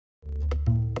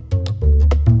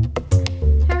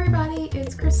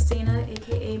Christina,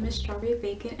 aka Miss Strawberry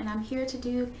Bacon, and I'm here to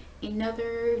do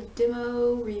another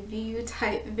demo review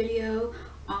type video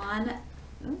on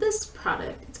this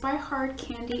product. It's by Hard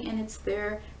Candy and it's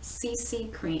their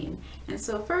CC cream. And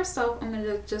so first off, I'm going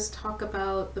to just talk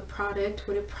about the product,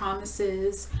 what it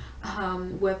promises,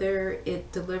 whether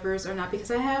it delivers or not,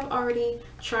 because I have already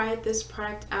tried this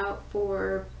product out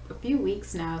for a few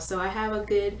weeks now, so I have a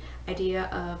good idea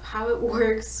of how it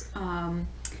works,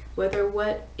 whether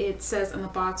what it says on the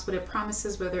box, what it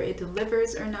promises, whether it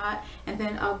delivers or not, and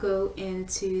then I'll go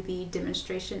into the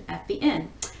demonstration at the end.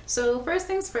 So first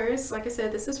things first, like I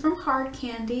said, this is from Hard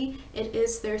Candy. It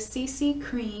is their CC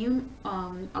cream,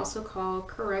 also called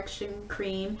correction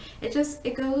cream.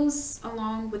 It goes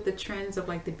along with the trends of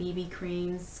like the BB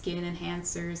creams, skin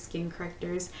enhancers, skin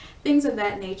correctors, things of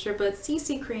that nature. But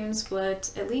CC creams,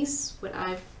 at least what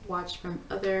I've watched from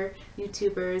other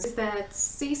YouTubers, is that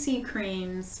CC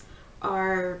creams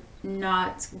are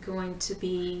not going to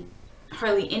be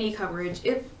hardly any coverage,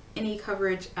 if any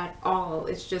coverage at all.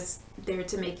 It's just there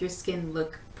to make your skin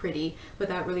look pretty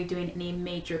without really doing any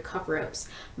major cover-ups.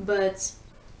 But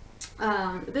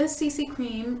this CC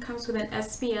cream comes with an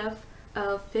SPF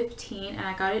of 15, and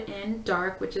I got it in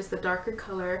dark, which is the darker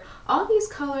color. All these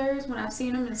colors, when I've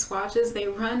seen them in swatches, they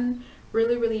run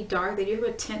really dark. They do have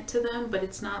a tint to them, but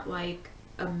it's not like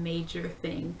a major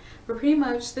thing. But pretty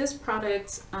much this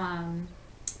product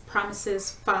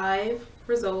promises 5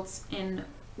 results in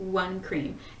one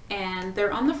cream, and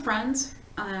they're on the front.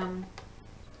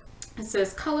 It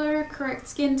says color, correct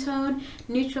skin tone,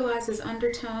 neutralizes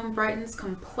undertone, brightens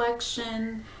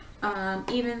complexion,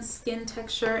 even skin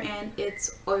texture, and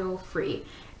it's oil free.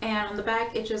 And on the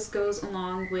back it just goes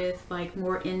along with like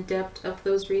more in-depth of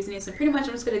those reasonings, and pretty much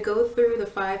I'm just going to go through the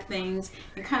 5 things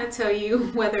and kind of tell you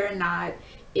whether or not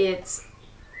it's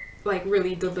like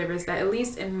really delivers that, at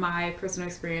least in my personal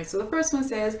experience. So the first one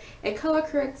says a color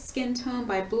correct skin tone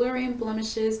by blurring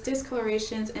blemishes,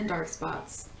 discolorations, and dark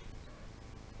spots.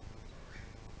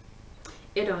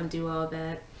 It don't do all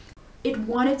that. It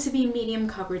wanted to be medium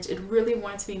coverage. It really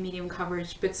wanted to be medium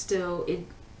coverage, but still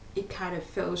it kind of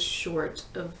fell short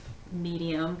of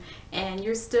medium. And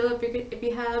you're still, if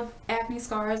you have acne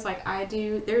scars like I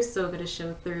do, they're still going to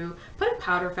show through. Put a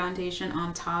powder foundation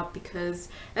on top, because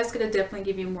that's going to definitely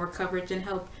give you more coverage and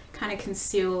help kind of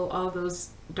conceal all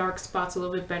those dark spots a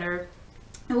little bit better.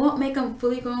 It won't make them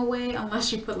fully go away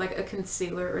unless you put like a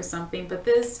concealer or something, but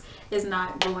this is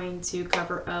not going to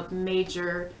cover up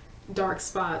major dark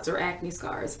spots or acne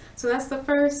scars. So that's the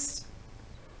first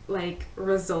like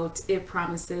result it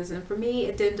promises, and for me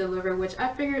it didn't deliver, which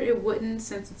I figured it wouldn't,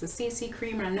 since it's a CC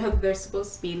cream and I know that they're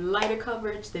supposed to be lighter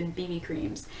coverage than BB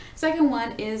creams. Second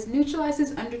one is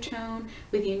neutralizes undertone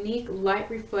with unique light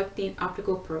reflecting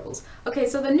optical pearls. Okay,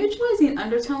 so the neutralizing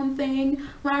undertone thing,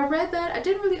 when I read that I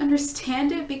didn't really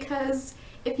understand it, because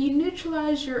if you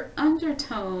neutralize your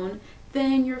undertone,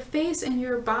 then your face and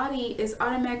your body is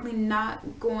automatically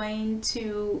not going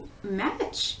to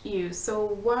match you.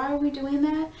 So why are we doing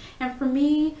that? And for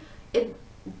me, it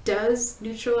does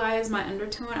neutralize my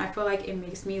undertone. I feel like it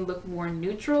makes me look more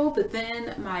neutral, but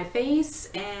then my face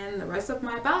and the rest of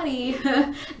my body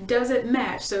doesn't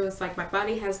match. So it's like my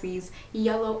body has these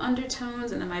yellow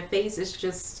undertones and then my face is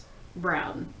just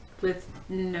brown with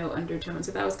no undertone.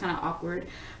 So that was kind of awkward.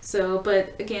 So,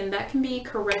 but again, that can be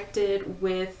corrected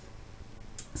with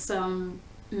some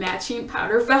matching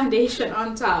powder foundation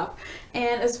on top.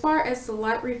 And as far as the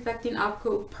light reflecting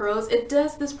optical pearls,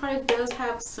 this product does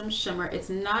have some shimmer. It's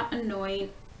not annoying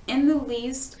in the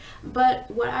least, but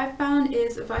what I found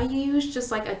is if I use just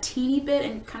like a teeny bit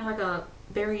and kind of like a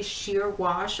very sheer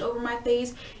wash over my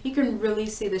face, you can really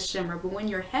see the shimmer. But when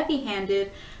you're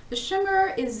heavy-handed, the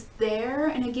shimmer is there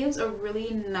and it gives a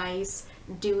really nice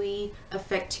dewy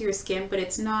effect to your skin, but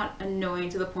it's not annoying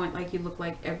to the point like you look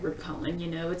like Edward Cullen, you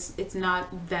know. It's not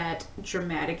that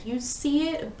dramatic. You see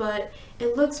it, but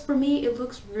it looks, for me, it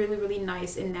looks really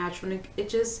nice and natural, and it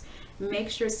just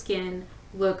makes your skin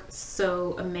look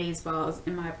so amazeballs,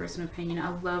 in my personal opinion.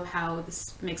 I love how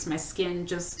this makes my skin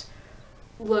just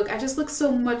look, I just look so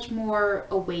much more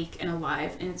awake and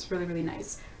alive, and it's really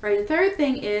nice. Right, the third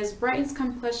thing is brightens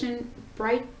complexion,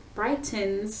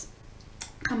 brightens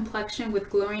complexion with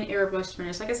glowing airbrush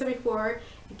finish. Like I said before,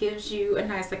 it gives you a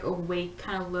nice like awake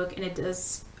kind of look, and it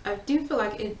does, I do feel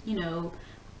like it, you know,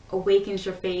 awakens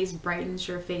your face, brightens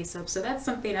your face up. So that's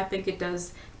something I think it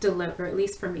does deliver, at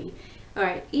least for me.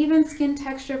 Alright, even skin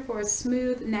texture for a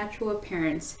smooth, natural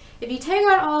appearance. If you take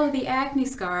out all of the acne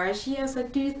scars, yes, I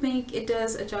do think it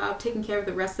does a job taking care of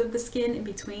the rest of the skin in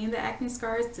between the acne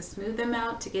scars, to smooth them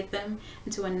out, to get them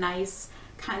into a nice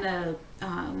kind of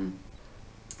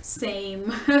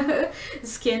same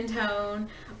skin tone,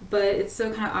 but it's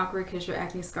still kind of awkward because your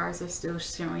acne scars are still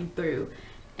showing through.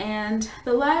 And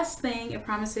the last thing it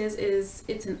promises is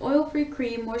it's an oil-free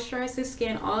cream, moisturizes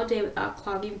skin all day without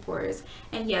clogging pores.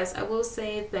 And yes, I will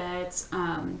say that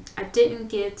I didn't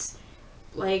get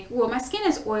like, well, my skin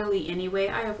is oily anyway.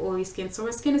 I have oily skin, so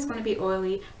my skin is going to be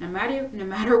oily no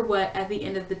matter what at the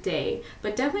end of the day.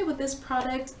 But definitely with this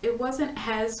product, it wasn't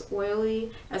as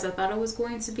oily as I thought it was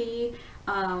going to be.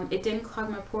 It didn't clog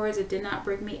my pores, it did not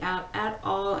break me out at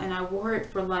all, and I wore it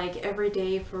for like every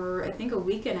day for I think a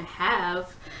week and a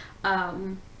half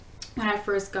when I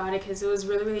first got it, because it was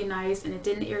really nice and it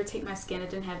didn't irritate my skin. I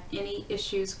didn't have any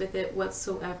issues with it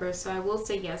whatsoever. So I will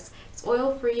say yes, it's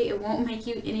oil free. It won't make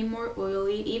you any more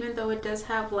oily, even though it does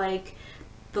have like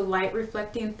the light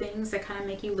reflecting things that kind of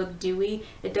make you look dewy.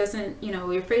 It doesn't, you know,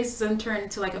 your face doesn't turn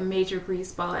into like a major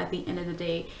grease ball at the end of the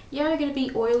day. Yeah, you're gonna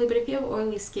be oily, but if you have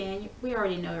oily skin, we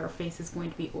already know your face is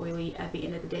going to be oily at the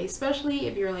end of the day, especially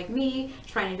if you're like me,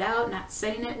 trying it out, not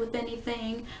setting it with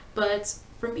anything. But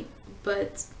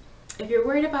if you're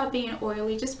worried about being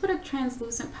oily, just put a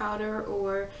translucent powder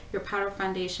or your powder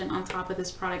foundation on top of this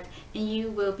product and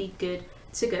you will be good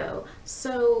to go.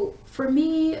 So for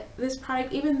me, this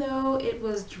product, even though it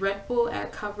was dreadful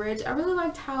at coverage, I really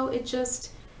liked how it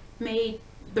just made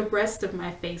the rest of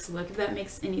my face look, if that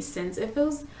makes any sense.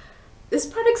 This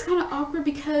product's kind of awkward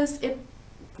because it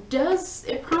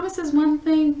promises one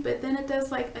thing, but then it does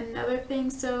like another thing.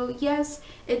 So yes,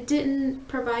 it didn't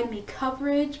provide me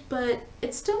coverage, but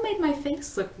it still made my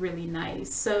face look really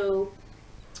nice. So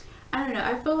I don't know,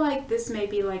 I feel like this may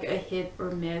be like a hit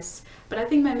or miss, but I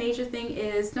think my major thing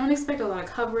is don't expect a lot of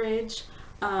coverage.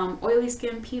 Oily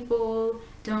skin people,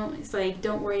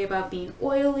 don't worry about being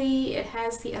oily. It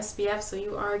has the SPF, so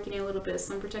you are getting a little bit of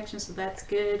sun protection, so that's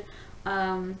good.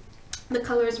 The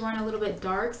colors weren't a little bit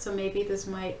dark, so maybe this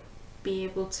might be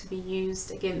able to be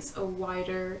used against a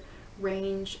wider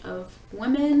range of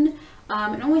women.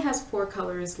 It only has 4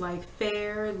 colors, like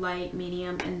fair, light,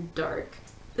 medium, and dark.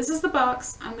 This is the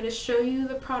box. I'm going to show you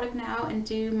the product now and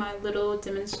do my little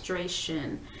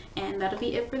demonstration, and that'll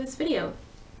be it for this video.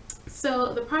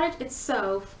 So the product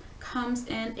itself comes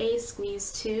in a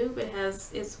squeeze tube. It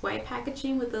has its white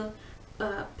packaging with a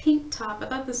pink top. I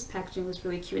thought this packaging was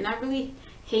really cute, and I really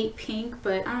hate pink,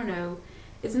 but I don't know,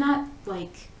 it's not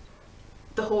like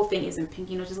the whole thing isn't pink,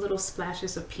 you know, just little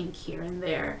splashes of pink here and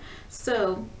there.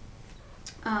 So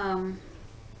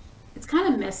it's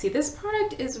kind of messy. This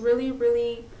product is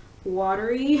really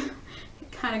watery.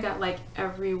 It kind of got like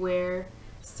everywhere,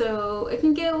 so it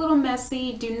can get a little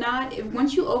messy.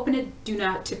 Once you open it, do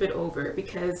not tip it over,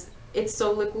 because it's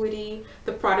so liquidy,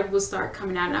 the product will start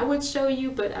coming out. And I would show you,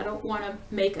 but I don't want to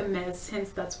make a mess,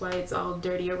 hence that's why it's all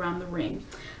dirty around the ring.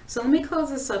 So let me close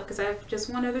this up because I have just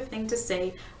one other thing to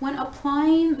say. When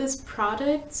applying this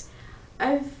product,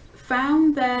 I've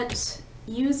found that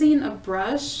using a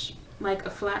brush, like a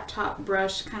flat top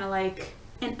brush, kind of like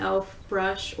an e.l.f.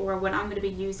 brush, or what I'm going to be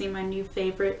using, my new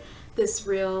favorite, this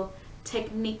Real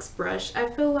Techniques brush. I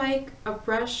feel like a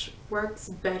brush works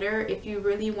better if you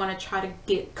really want to try to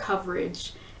get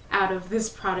coverage out of this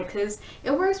product, because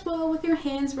it works well with your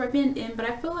hands rubbing it in, but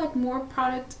I feel like more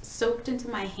product soaked into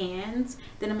my hands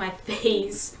than in my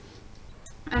face.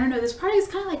 I don't know, this product is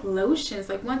kind of like lotions.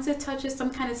 Like once it touches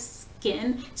some kind of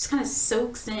skin, it just kind of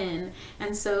soaks in.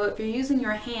 And so if you're using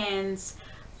your hands,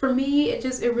 for me, it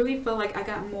really felt like I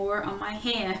got more on my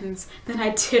hands than I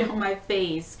did on my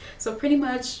face. So pretty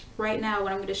much right now,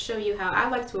 what I'm going to show you how I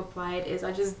like to apply it is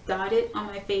I just dot it on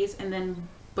my face and then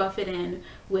buff it in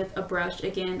with a brush.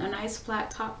 Again, a nice flat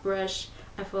top brush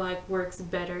I feel like works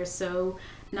better, so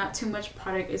not too much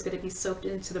product is going to be soaked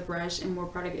into the brush and more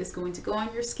product is going to go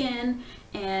on your skin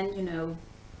and, you know,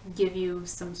 give you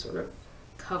some sort of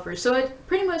coverage. So it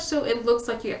pretty much, so it looks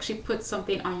like you actually put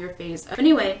something on your face.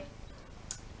 Anyway,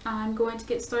 I'm going to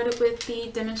get started with the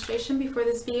demonstration before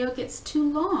this video gets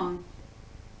too long.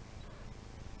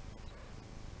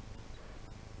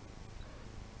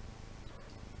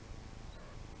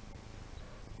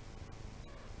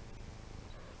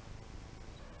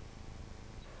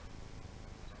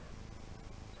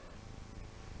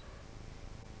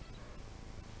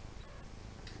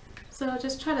 So I'll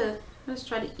just try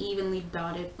to evenly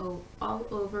dot it all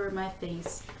over my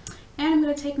face. And I'm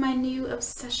going to take my new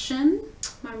obsession,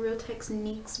 my Real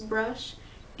Techniques brush,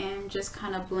 and just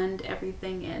kind of blend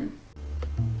everything in.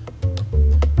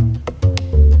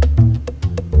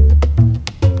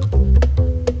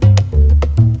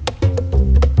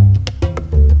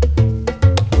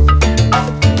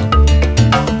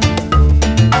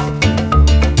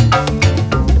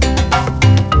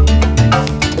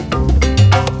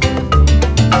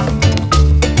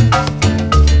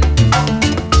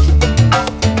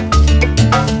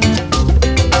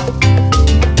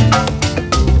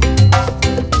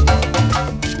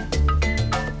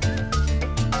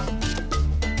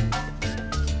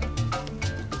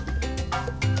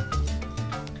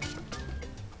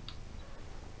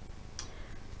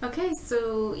 Okay,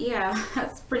 so yeah,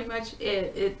 that's pretty much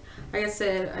it. Like I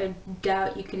said, I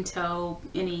doubt you can tell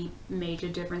any major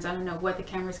difference. I don't know what the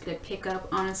camera's gonna pick up,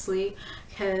 honestly,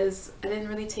 because I didn't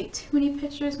really take too many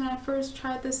pictures when I first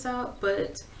tried this out,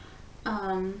 but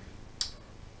um,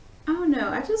 I don't know.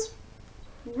 I just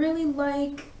really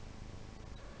like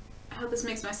how this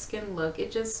makes my skin look.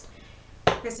 It just,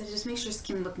 like I said, it just makes your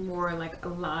skin look more like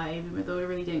alive, even though it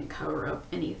really didn't cover up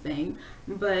anything.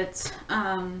 But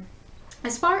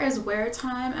as far as wear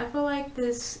time, I feel like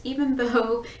this, even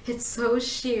though it's so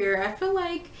sheer, I feel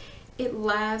like it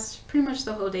lasts pretty much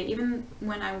the whole day. Even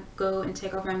when I go and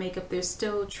take off my makeup, there's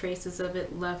still traces of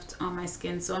it left on my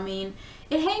skin. So I mean,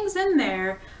 it hangs in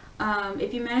there.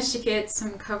 If you manage to get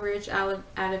some coverage out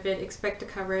of it, expect the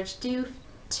coverage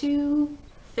to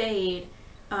fade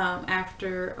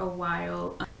after a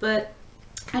while. But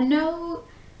I know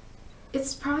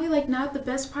it's probably like not the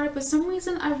best product, but for some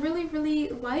reason I really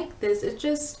like this. It's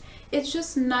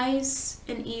just nice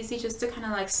and easy just to kind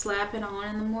of like slap it on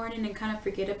in the morning and kind of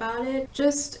forget about it.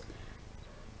 Just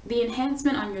the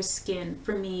enhancement on your skin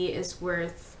for me is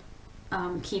worth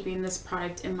keeping this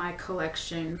product in my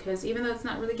collection, because even though it's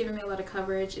not really giving me a lot of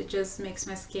coverage, it just makes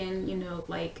my skin, you know,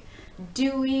 like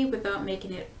dewy without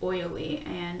making it oily.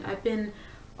 And I've been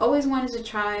always wanted to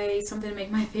try something to make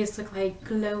my face look like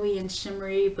glowy and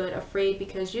shimmery, but afraid,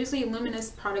 because usually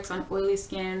luminous products on oily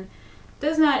skin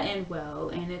does not end well,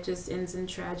 and it just ends in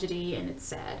tragedy, and it's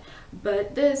sad.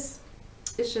 But this,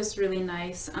 it's just really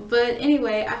nice. But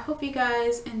anyway, I hope you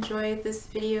guys enjoyed this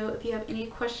video. If you have any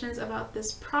questions about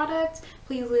this product,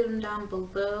 please leave them down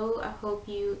below. I hope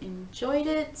you enjoyed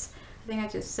it. I think I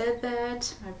just said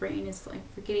that. My brain is like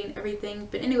forgetting everything.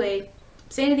 But anyway,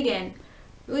 saying it again,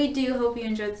 really do hope you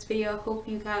enjoyed this video. Hope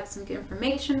you got some good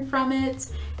information from it.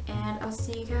 And I'll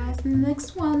see you guys in the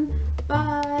next one.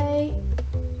 Bye!